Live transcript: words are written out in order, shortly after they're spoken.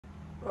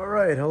All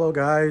right, hello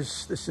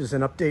guys. This is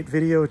an update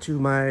video to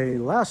my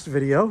last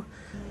video.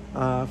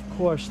 Of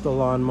course, the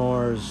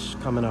lawnmower is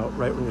coming out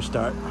right when you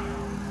start.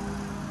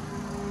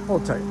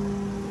 Hold tight.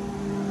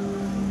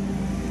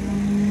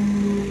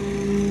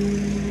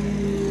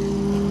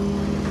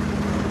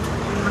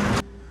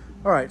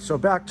 All right, so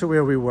back to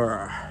where we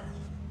were.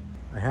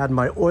 I had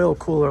my oil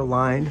cooler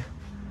line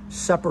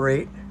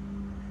separate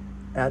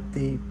at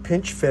the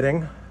pinch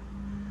fitting.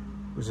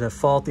 It was a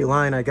faulty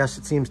line. I guess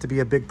it seems to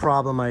be a big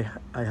problem. I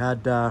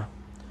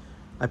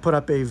put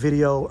up a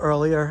video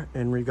earlier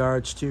in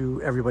regards to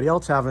everybody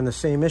else having the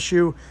same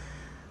issue,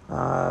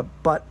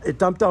 but it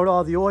dumped out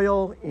all the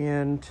oil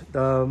and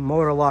the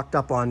motor locked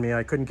up on me.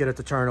 I couldn't get it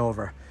to turn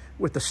over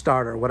with the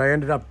starter. What I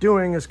ended up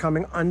doing is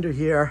coming under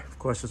here. Of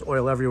course, there's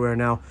oil everywhere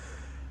now.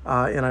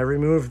 And I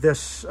removed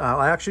this.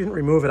 I actually didn't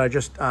remove it. I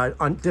just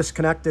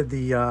disconnected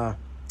the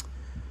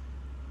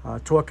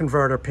torque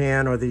converter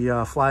pan, or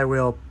the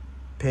flywheel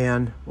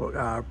pan,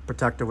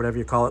 protector, whatever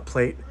you call it,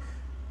 plate.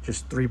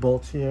 Just 3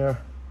 bolts here.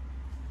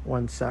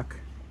 One sec.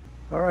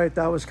 All right,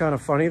 that was kind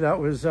of funny. That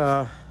was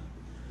the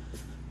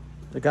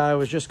guy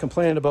was just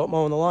complaining about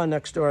mowing the lawn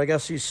next door. I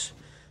guess he's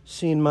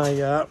seen my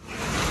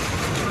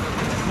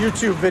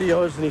YouTube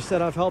videos, and he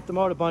said I've helped him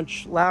out a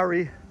bunch.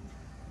 Larry,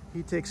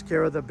 he takes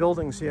care of the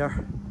buildings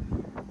here,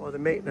 or the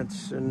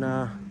maintenance,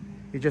 and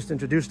he just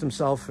introduced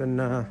himself, and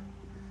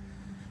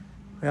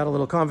we had a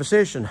little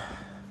conversation.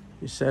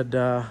 He said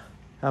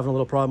having a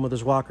little problem with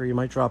his walker, you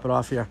might drop it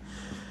off here.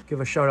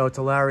 Give a shout out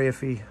to Larry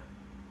if he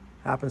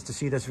happens to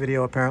see this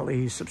video. Apparently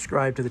he's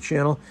subscribed to the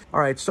channel. All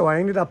right, so I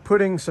ended up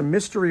putting some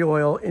mystery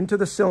oil into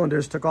the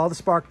cylinders, took all the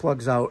spark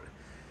plugs out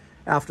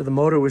after the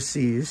motor was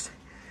seized,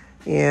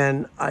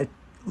 and I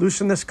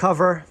loosened this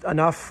cover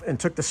enough and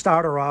took the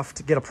starter off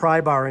to get a pry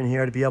bar in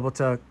here to be able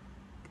to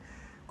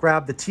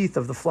grab the teeth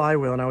of the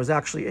flywheel, and I was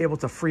actually able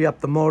to free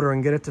up the motor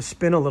and get it to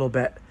spin a little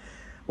bit.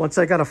 Once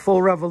I got a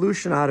full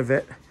revolution out of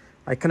it,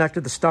 I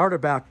connected the starter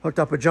back, hooked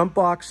up a jump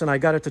box, and I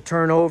got it to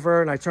turn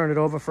over, and I turned it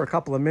over for a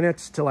couple of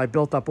minutes till I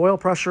built up oil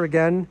pressure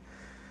again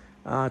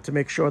to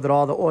make sure that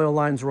all the oil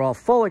lines were all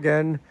full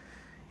again.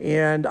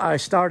 And I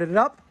started it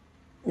up,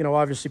 you know,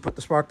 obviously put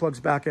the spark plugs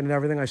back in and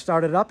everything. I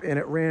started it up and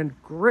it ran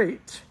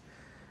great.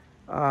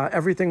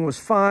 Everything was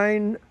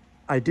fine.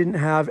 I didn't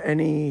have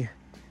any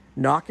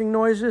knocking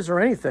noises or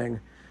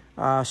anything.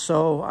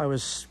 So I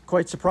was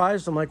quite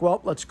surprised. I'm like,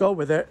 well, let's go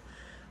with it.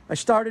 I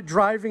started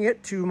driving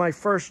it to my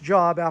first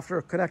job after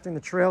connecting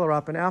the trailer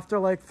up, and after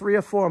like 3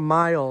 or 4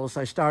 miles,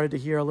 I started to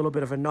hear a little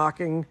bit of a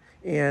knocking,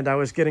 and I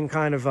was getting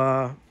kind of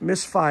a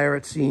misfire,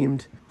 it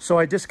seemed. So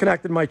I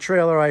disconnected my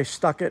trailer. I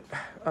stuck it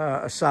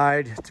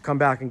aside to come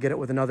back and get it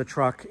with another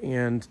truck,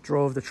 and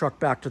drove the truck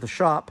back to the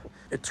shop.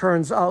 It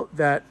turns out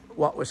that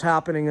what was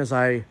happening is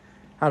I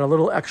had a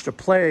little extra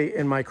play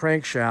in my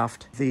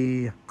crankshaft.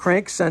 The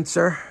crank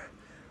sensor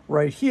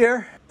right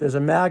here, there's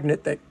a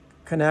magnet that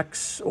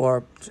connects,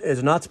 or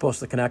is not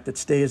supposed to connect. It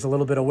stays a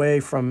little bit away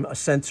from a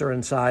sensor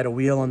inside a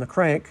wheel on the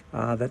crank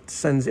that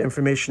sends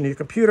information to your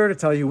computer to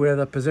tell you where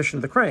the position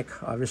of the crank,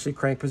 obviously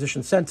crank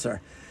position sensor.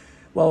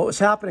 Well, it was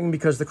happening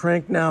because the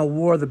crank now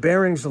wore the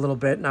bearings a little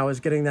bit, and I was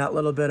getting that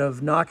little bit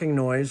of knocking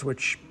noise,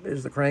 which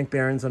is the crank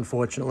bearings,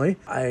 unfortunately.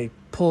 I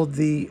pulled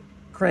the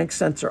crank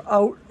sensor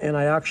out, and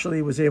I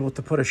actually was able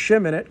to put a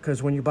shim in it,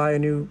 because when you buy a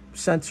new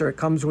sensor, it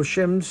comes with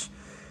shims.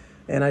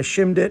 And I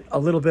shimmed it a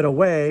little bit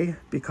away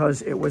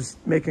because it was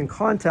making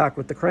contact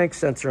with the crank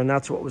sensor, and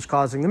that's what was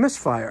causing the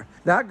misfire.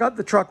 That got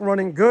the truck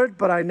running good,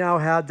 but I now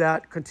had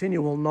that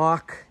continual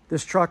knock.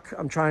 This truck,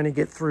 I'm trying to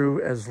get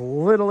through as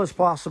little as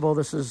possible.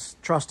 This is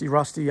trusty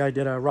rusty. I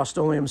did a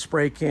Rust-Oleum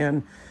spray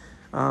can.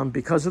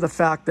 Because of the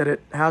fact that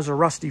it has a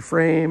rusty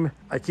frame,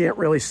 I can't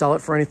really sell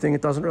it for anything.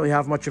 It doesn't really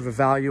have much of a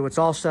value. It's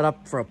all set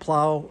up for a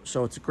plow,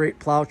 so it's a great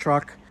plow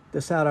truck.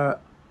 This had a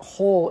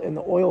hole in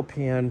the oil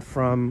pan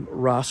from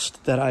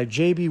rust that I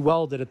JB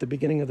welded at the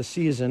beginning of the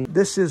season.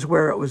 This is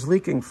where it was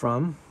leaking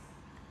from,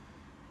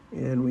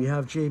 and we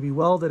have JB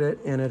welded it,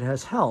 and it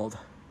has held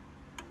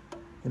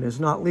and is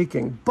not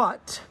leaking.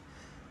 But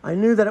I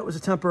knew that it was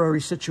a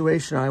temporary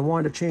situation. I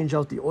wanted to change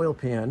out the oil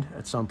pan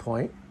at some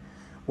point.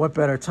 What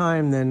better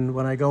time than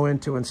when I go in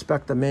to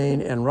inspect the main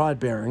and rod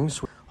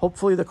bearings.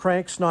 Hopefully the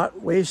crank's not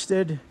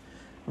wasted.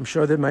 I'm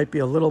sure there might be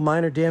a little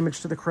minor damage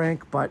to the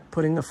crank, but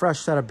putting a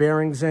fresh set of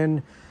bearings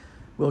in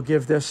will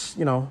give this,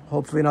 you know,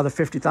 hopefully another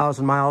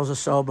 50,000 miles or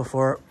so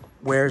before it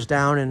wears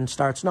down and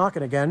starts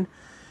knocking again,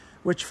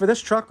 which for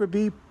this truck would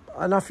be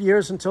enough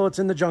years until it's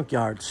in the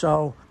junkyard.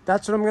 So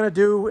that's what I'm going to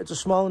do. It's a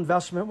small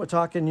investment. We're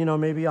talking, you know,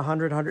 maybe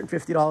 $100,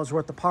 $150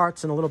 worth of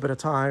parts and a little bit of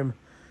time.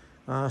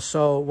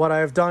 So what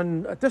I've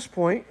done at this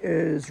point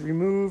is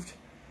removed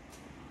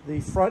the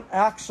front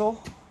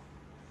axle,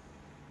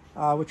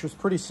 which was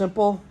pretty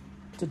simple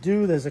to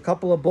do. There's a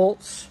couple of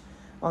bolts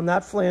on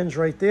that flange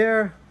right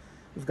there.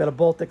 We've got a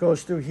bolt that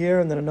goes through here,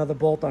 and then another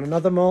bolt on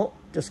another bolt.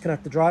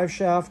 Disconnect the drive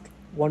shaft,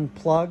 one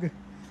plug,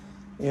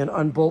 and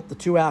unbolt the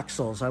 2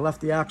 axles. I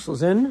left the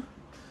axles in.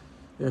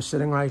 They're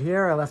sitting right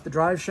here. I left the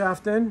drive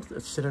shaft in.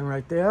 It's sitting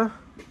right there.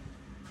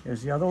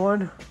 Here's the other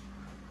one.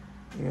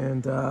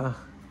 And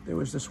There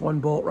was this one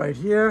bolt right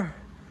here,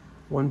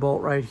 one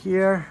bolt right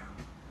here,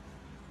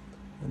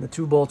 and the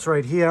two bolts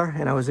right here,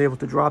 and I was able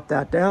to drop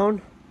that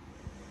down,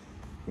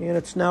 and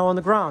it's now on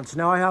the ground. So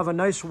now I have a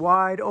nice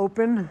wide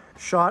open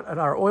shot at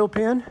our oil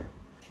pan.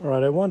 All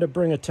right, I wanted to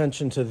bring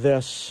attention to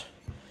this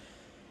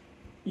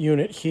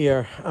unit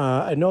here.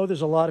 I know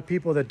there's a lot of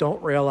people that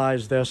don't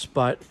realize this,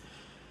 but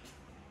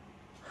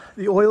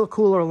the oil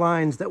cooler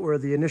lines that were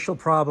the initial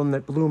problem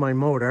that blew my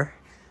motor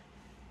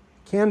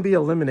can be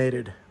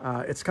eliminated.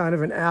 It's kind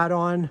of an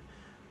add-on.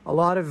 A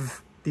lot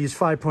of these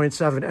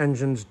 5.7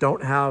 engines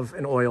don't have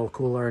an oil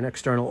cooler, an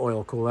external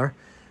oil cooler.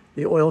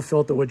 The oil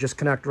filter would just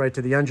connect right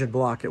to the engine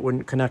block. It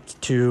wouldn't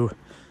connect to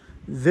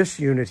this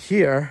unit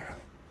here.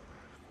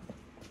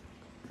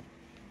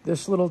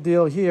 This little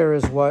deal here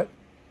is what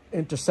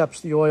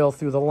intercepts the oil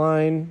through the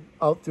line,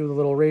 out through the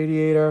little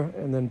radiator,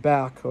 and then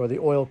back, or the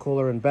oil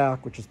cooler and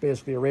back, which is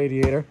basically a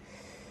radiator.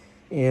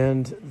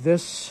 And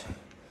this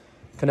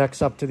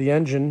connects up to the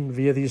engine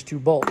via these two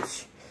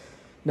bolts.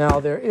 Now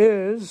there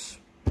is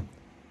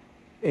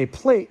a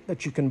plate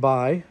that you can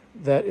buy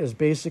that is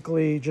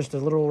basically just a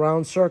little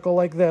round circle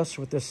like this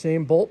with the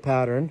same bolt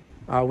pattern,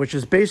 which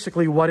is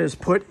basically what is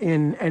put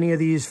in any of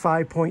these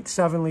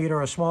 5.7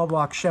 liter or small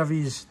block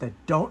Chevys that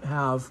don't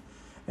have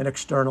an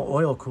external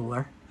oil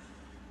cooler.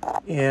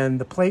 And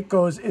the plate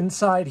goes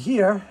inside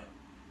here,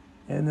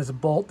 and there's a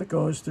bolt that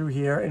goes through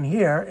here,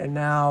 and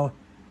now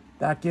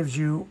that gives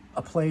you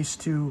a place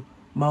to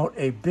mount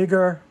a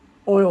bigger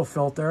oil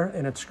filter,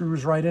 and it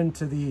screws right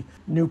into the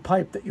new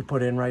pipe that you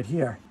put in right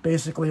here,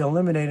 basically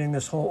eliminating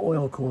this whole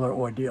oil cooler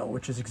ordeal,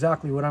 which is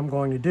exactly what I'm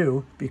going to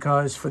do,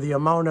 because for the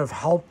amount of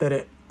help that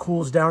it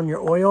cools down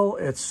your oil,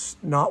 it's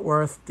not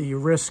worth the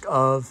risk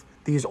of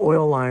these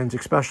oil lines,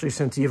 especially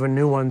since even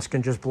new ones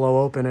can just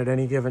blow open at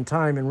any given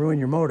time and ruin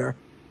your motor.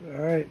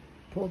 All right,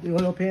 pulled the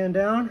oil pan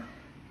down.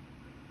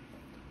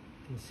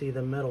 You can see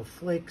the metal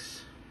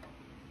flakes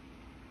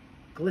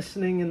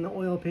glistening in the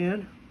oil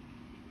pan.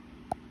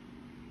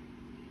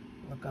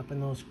 Look up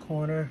in those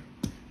corners.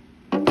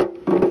 You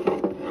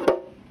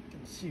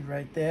can see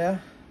right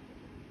there.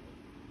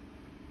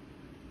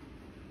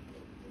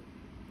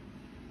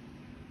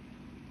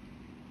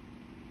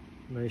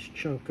 Nice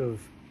chunk of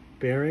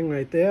bearing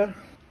right there.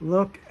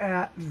 Look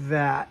at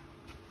that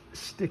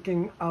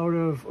sticking out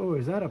of, oh,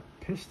 is that a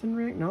piston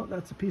ring? No,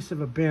 that's a piece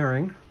of a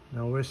bearing.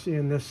 Now we're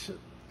seeing this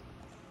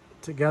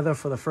together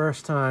for the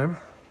first time.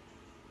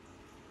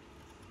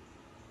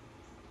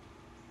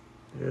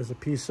 There's a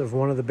piece of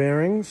one of the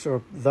bearings,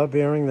 or the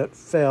bearing that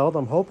failed.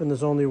 I'm hoping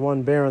there's only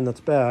one bearing that's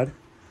bad,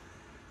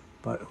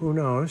 but who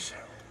knows.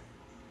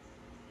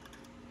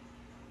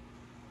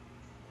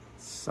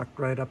 Sucked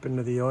right up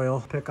into the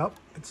oil pickup.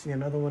 You can see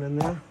another one in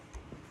there.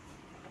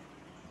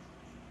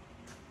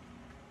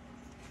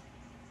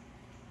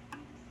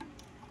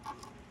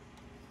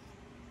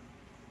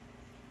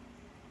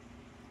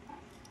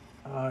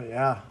 Oh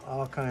yeah,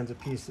 all kinds of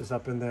pieces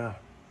up in there.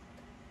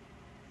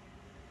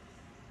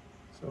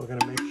 So we're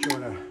gonna make sure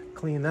to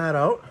clean that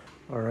out.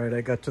 All right,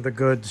 I got to the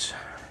goods.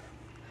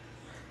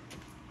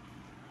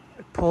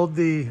 I pulled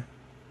the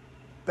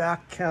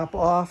back cap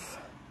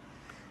off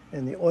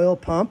and the oil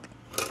pump.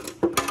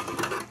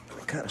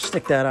 Kind of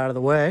stick that out of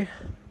the way.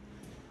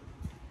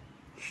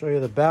 Show you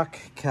the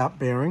back cap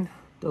bearing.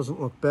 Doesn't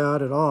look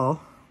bad at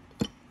all.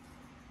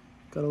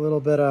 Got a little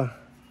bit of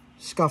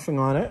scuffing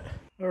on it.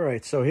 All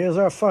right, so here's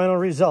our final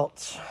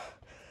results.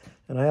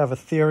 And I have a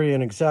theory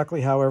on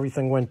exactly how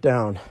everything went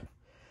down.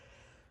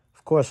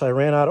 Of course, I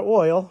ran out of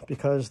oil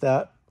because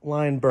that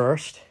line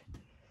burst.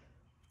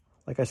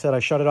 Like I said, I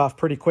shut it off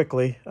pretty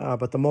quickly,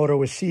 but the motor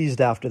was seized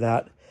after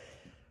that.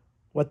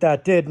 What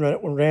that did, when it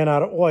ran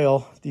out of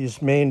oil,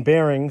 these main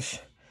bearings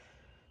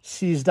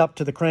seized up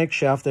to the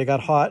crankshaft. They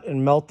got hot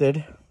and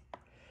melted,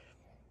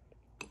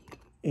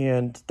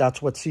 and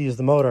that's what seized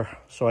the motor,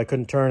 so I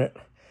couldn't turn it.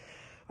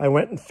 I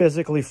went and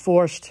physically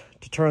forced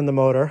to turn the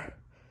motor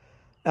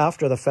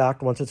after the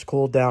fact, once it's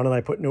cooled down, and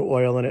I put new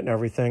oil in it and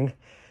everything.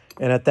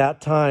 And at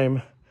that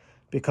time,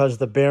 because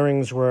the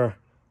bearings were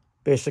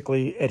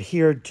basically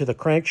adhered to the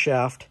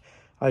crankshaft,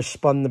 I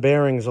spun the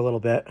bearings a little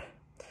bit.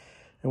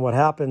 And what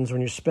happens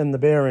when you spin the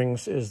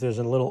bearings is there's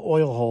a little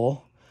oil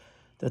hole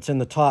that's in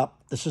the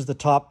top. This is the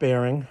top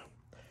bearing.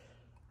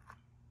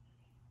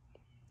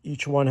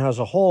 Each one has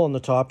a hole in the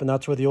top, and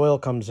that's where the oil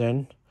comes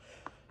in.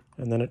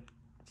 And then it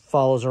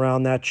follows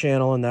around that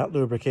channel, and that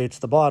lubricates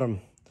the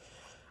bottom.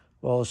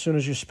 Well, as soon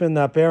as you spin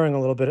that bearing a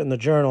little bit in the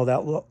journal,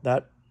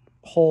 that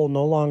hole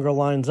no longer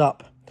lines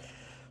up.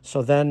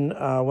 So then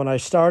when I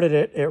started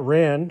it, it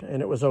ran,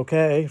 and it was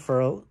okay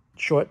for a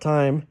short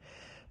time.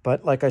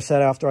 But like I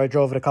said, after I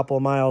drove it a couple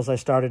of miles, I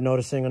started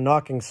noticing a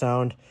knocking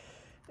sound,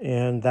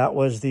 and it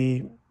was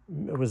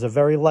a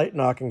very light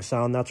knocking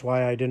sound. That's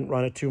why I didn't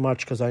run it too much,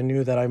 because I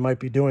knew that I might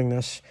be doing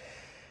this.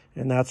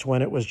 And that's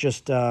when it was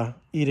just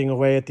eating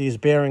away at these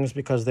bearings,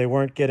 because they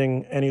weren't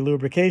getting any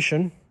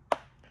lubrication,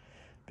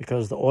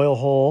 because the oil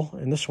hole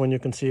in this one, you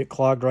can see it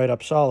clogged right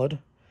up solid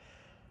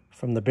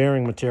from the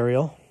bearing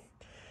material,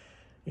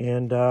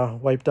 and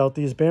wiped out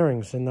these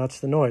bearings, and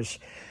that's the noise.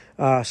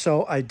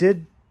 So I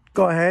did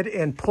go ahead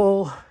and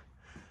pull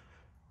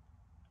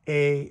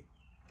a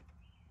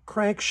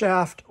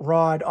crankshaft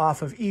rod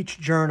off of each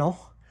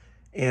journal,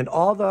 and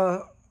all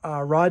the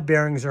rod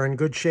bearings are in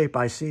good shape.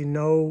 I see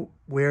no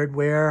weird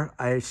wear.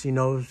 I see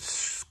no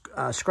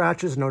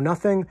scratches, no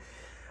nothing.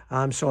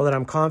 So that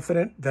I'm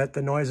confident that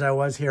the noise I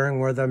was hearing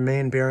were the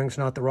main bearings,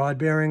 not the rod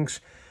bearings.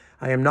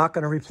 I am not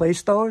going to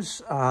replace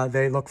those.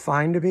 They look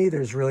fine to me.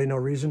 There's really no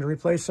reason to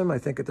replace them. I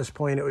think at this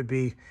point it would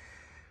be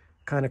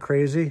kind of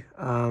crazy.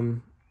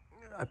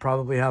 I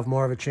probably have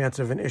more of a chance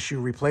of an issue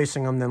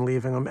replacing them than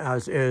leaving them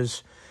as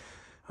is,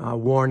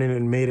 worn in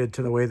and mated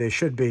to the way they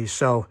should be.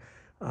 So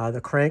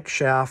the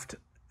crankshaft,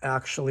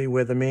 actually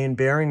where the main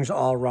bearings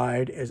all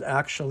ride, is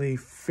actually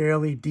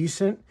fairly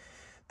decent.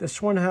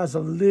 This one has a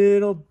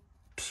little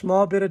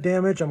small bit of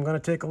damage. I'm going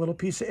to take a little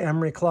piece of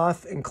emery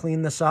cloth and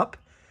clean this up.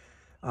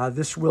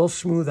 This will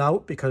smooth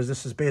out because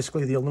this is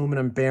basically the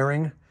aluminum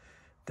bearing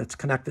that's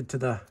connected to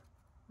the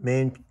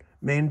main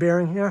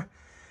bearing here.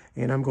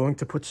 And I'm going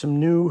to put some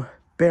new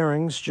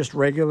bearings, just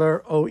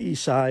regular OE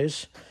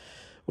size,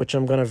 which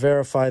I'm going to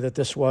verify that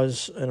this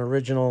was an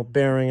original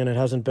bearing and it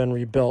hasn't been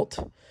rebuilt.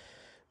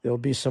 There'll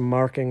be some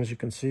markings. You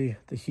can see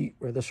the heat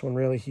where this one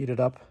really heated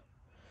up.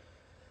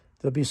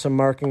 There'll be some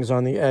markings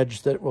on the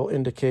edge that will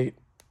indicate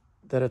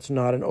that it's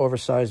not an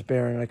oversized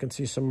bearing. I can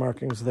see some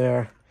markings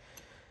there.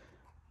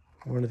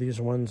 One of these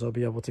ones I'll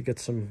be able to get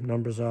some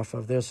numbers off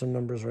of. There's some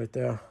numbers right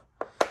there.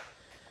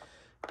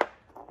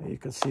 You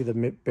can see the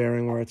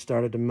bearing where it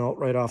started to melt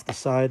right off the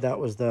side. That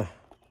was the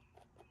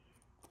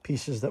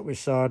pieces that we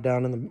saw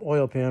down in the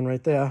oil pan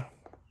right there.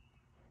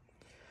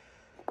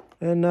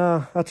 And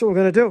that's what we're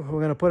going to do. We're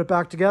going to put it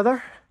back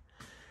together.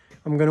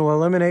 I'm going to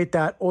eliminate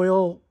that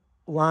oil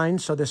line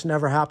so this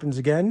never happens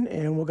again,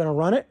 and we're going to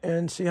run it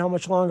and see how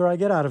much longer I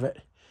get out of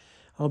it.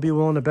 I'll be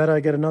willing to bet I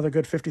get another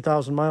good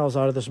 50,000 miles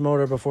out of this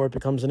motor before it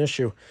becomes an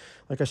issue.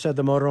 Like I said,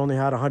 the motor only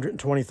had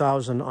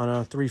 120,000 on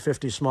a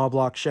 350 small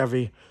block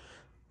Chevy.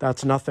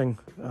 That's nothing.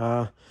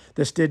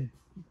 This did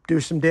do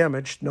some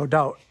damage, no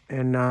doubt,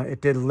 and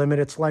it did limit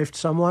its life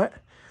somewhat.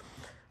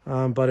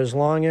 But as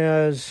long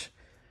as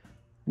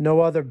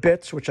no other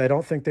bits, which I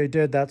don't think they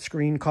did, that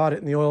screen caught it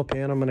in the oil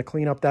pan, I'm going to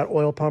clean up that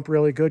oil pump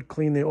really good,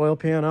 clean the oil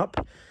pan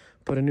up,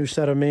 put a new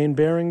set of main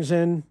bearings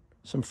in,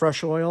 some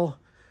fresh oil,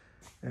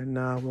 and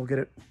we'll get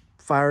it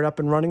fired up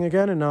and running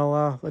again, and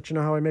I'll let you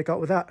know how I make out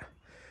with that.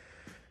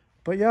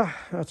 But yeah,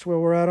 that's where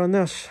we're at on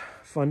this.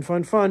 Fun,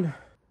 fun, fun.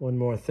 One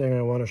more thing,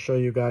 I want to show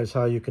you guys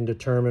how you can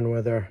determine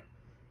whether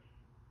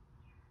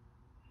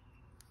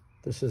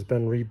this has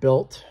been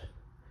rebuilt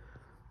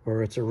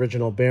or its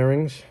original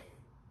bearings.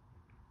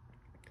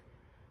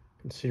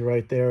 You can see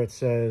right there it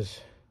says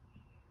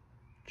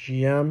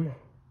GM,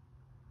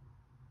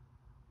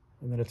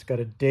 and then it's got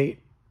a date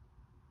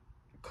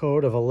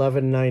code of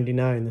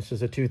 1199. This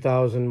is a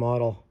 2000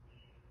 model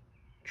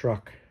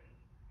truck.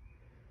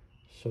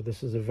 So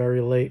this is a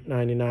very late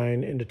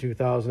 99 into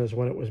 2000 is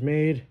when it was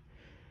made,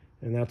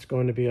 and that's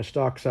going to be a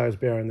stock size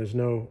bearing. There's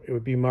no, it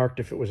would be marked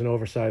if it was an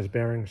oversized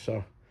bearing.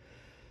 So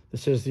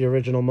this is the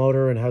original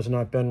motor and has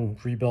not been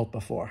rebuilt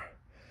before.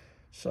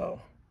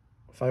 So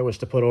if I was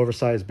to put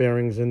oversized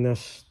bearings in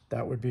this,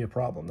 that would be a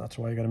problem. That's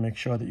why you got to make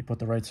sure that you put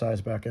the right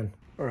size back in.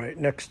 All right,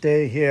 next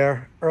day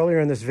here. Earlier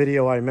in this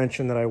video, I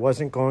mentioned that I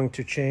wasn't going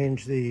to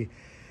change the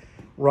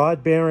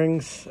rod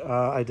bearings.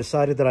 I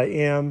decided that I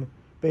am.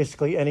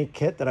 Basically, any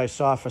kit that I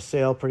saw for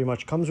sale pretty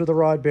much comes with the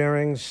rod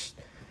bearings.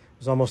 It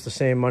was almost the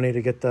same money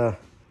to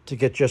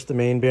get just the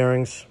main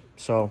bearings.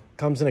 So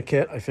comes in a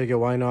kit. I figure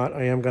why not?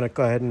 I am going to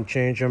go ahead and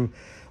change them.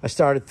 I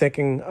started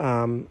thinking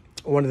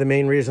one of the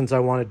main reasons I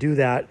want to do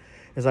that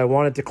is I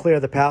wanted to clear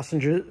the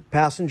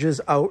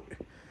passages out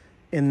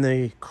in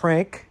the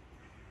crank.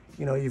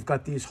 You know, you've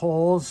got these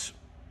holes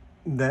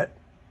that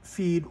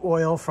feed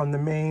oil from the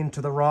main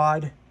to the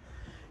rod,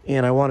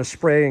 and I want to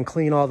spray and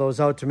clean all those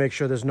out to make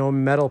sure there's no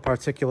metal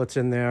particulates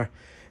in there,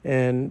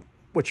 and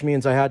which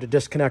means I had to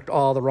disconnect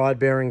all the rod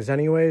bearings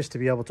anyways to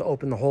be able to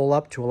open the hole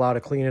up to allow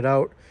to clean it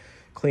out,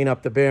 clean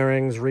up the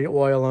bearings,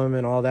 re-oil them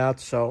and all that.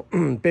 So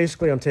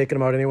basically I'm taking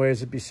them out anyways.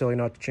 It'd be silly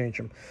not to change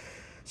them.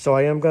 So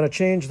I am going to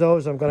change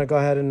those. I'm going to go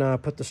ahead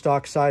and put the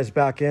stock size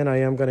back in. I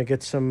am going to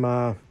get some,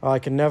 I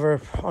can never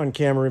on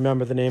camera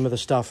remember the name of the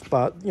stuff,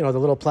 but you know, the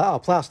little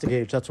plastic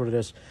gauge, that's what it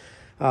is.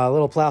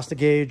 Little plastic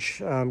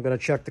gauge. I'm going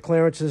to check the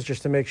clearances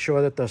just to make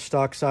sure that the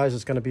stock size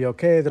is going to be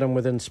okay, that I'm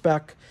within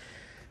spec.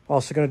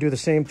 Also going to do the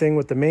same thing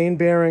with the main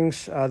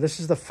bearings. This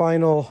is the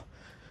final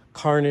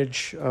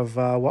carnage of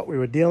what we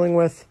were dealing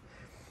with.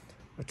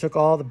 I took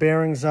all the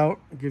bearings out.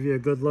 I'll give you a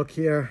good look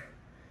here.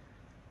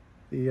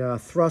 The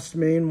thrust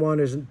main one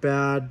isn't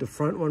bad. The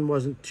front one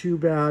wasn't too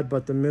bad,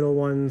 but the middle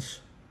ones,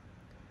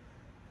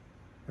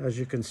 as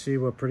you can see,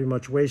 were pretty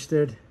much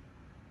wasted.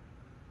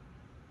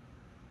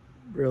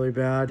 Really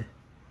bad.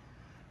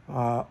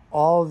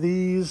 All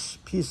these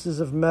pieces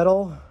of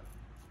metal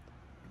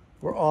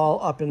were all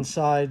up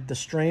inside the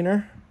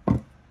strainer.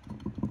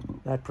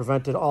 That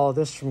prevented all of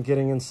this from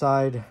getting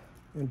inside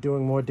and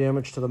doing more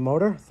damage to the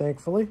motor,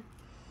 thankfully.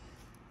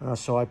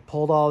 So I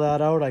pulled all that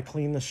out. I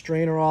cleaned the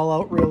strainer all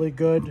out really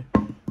good.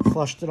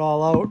 Flushed it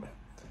all out.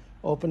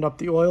 Opened up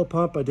the oil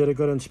pump. I did a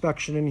good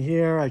inspection in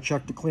here. I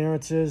checked the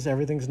clearances.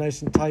 Everything's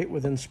nice and tight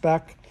within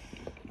spec.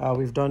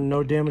 We've done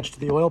no damage to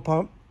the oil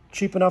pump.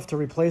 Cheap enough to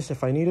replace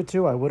if I needed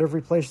to. I would have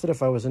replaced it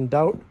if I was in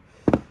doubt.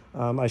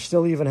 I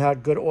still even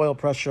had good oil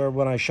pressure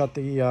when I shut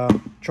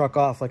the truck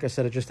off. Like I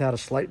said, it just had a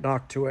slight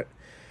knock to it.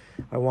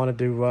 I wanted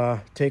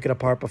to take it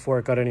apart before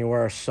it got any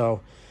worse.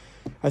 So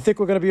I think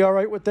we're going to be all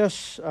right with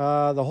this.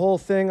 The whole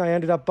thing, I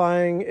ended up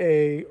buying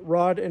a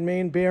rod and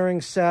main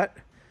bearing set.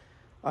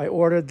 I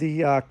ordered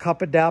the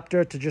cup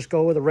adapter to just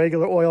go with a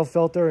regular oil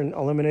filter and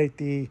eliminate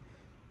the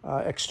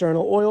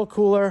external oil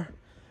cooler.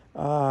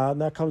 And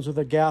that comes with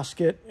a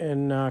gasket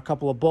and a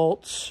couple of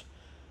bolts.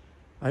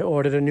 I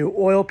ordered a new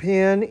oil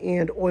pan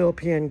and oil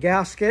pan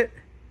gasket.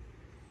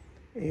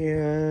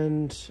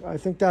 And I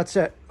think that's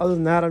it. Other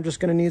than that, I'm just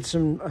going to need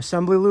some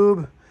assembly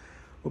lube.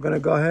 We're going to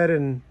go ahead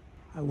and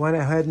I went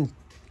ahead and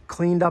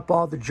cleaned up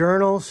all the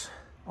journals,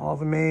 all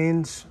the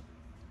mains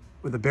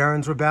where the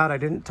bearings were bad. I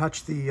didn't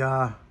touch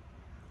the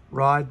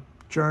rod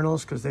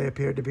journals because they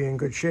appeared to be in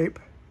good shape.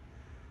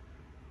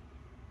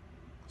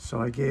 So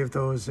I gave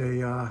those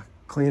a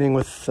cleaning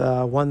with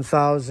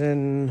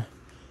 1000.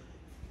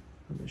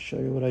 Let me show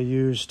you what I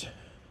used.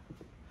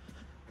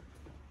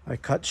 I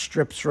cut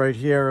strips right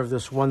here of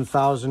this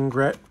 1000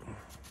 grit.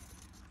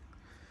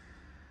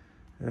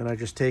 And I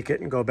just take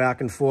it and go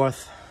back and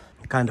forth,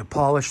 kind of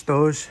polish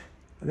those.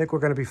 I think we're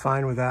going to be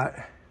fine with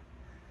that.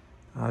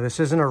 This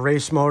isn't a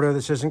race motor.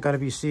 This isn't going to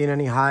be seeing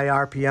any high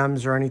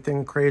RPMs or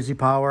anything crazy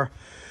power.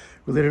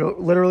 We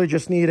literally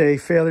just need a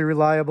fairly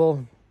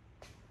reliable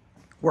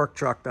work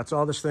truck. That's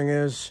all this thing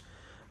is.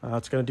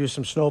 It's going to do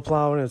some snow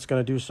plowing. And it's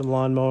going to do some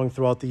lawn mowing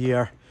throughout the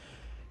year.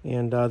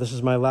 And this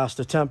is my last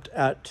attempt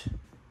at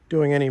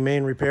doing any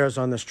main repairs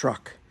on this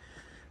truck.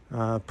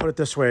 Put it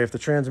this way, if the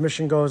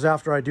transmission goes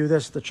after I do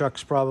this, the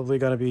truck's probably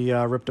going to be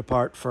ripped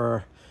apart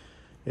for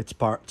its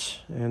parts.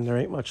 And there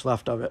ain't much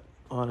left of it,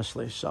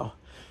 honestly. So,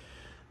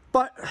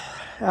 but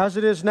as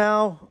it is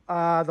now,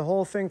 the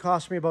whole thing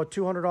cost me about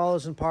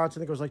 $200 in parts. I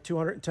think it was like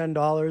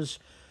 $210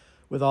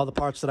 with all the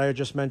parts that I had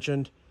just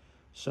mentioned.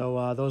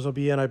 So those will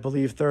be in, I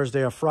believe,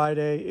 Thursday or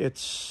Friday.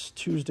 It's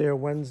Tuesday or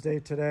Wednesday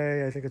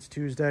today. I think it's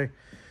Tuesday.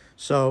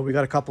 So we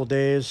got a couple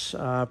days.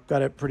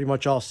 Got it pretty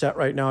much all set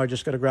right now. I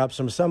just got to grab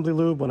some assembly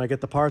lube. When I get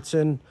the parts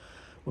in,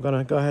 we're going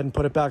to go ahead and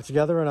put it back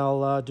together, and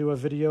I'll do a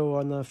video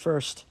on the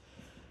first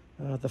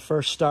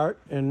start.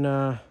 And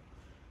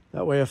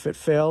that way, if it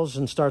fails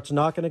and starts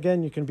knocking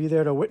again, you can be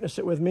there to witness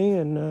it with me,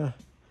 and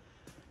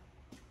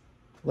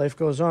life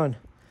goes on.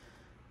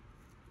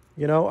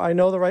 You know, I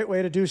know the right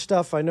way to do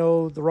stuff. I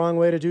know the wrong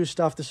way to do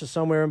stuff. This is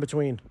somewhere in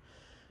between.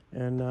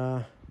 And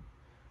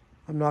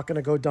I'm not going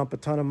to go dump a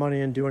ton of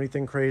money and do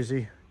anything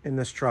crazy in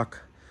this truck.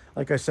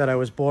 Like I said, I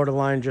was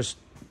borderline just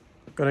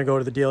going to go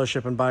to the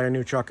dealership and buy a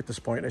new truck at this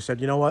point. And I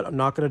said, you know what? I'm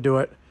not going to do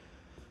it.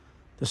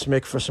 This will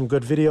make for some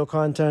good video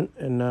content.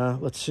 And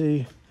let's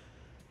see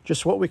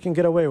just what we can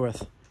get away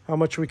with. How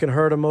much we can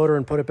hurt a motor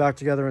and put it back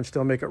together and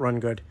still make it run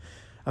good.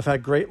 I've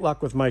had great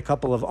luck with my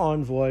couple of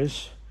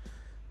Envoys.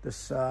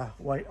 This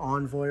white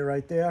Envoy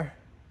right there.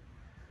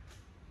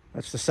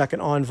 That's the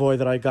second Envoy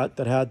that I got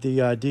that had the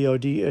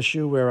DOD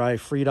issue where I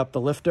freed up the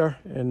lifter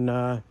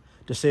and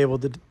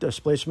disabled the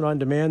displacement on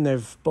demand.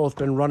 They've both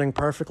been running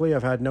perfectly.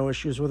 I've had no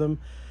issues with them.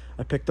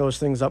 I picked those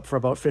things up for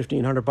about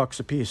 $1,500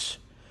 a piece.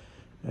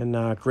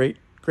 And great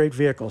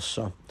vehicles.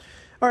 So,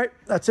 all right,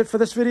 that's it for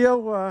this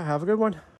video. Have a good one.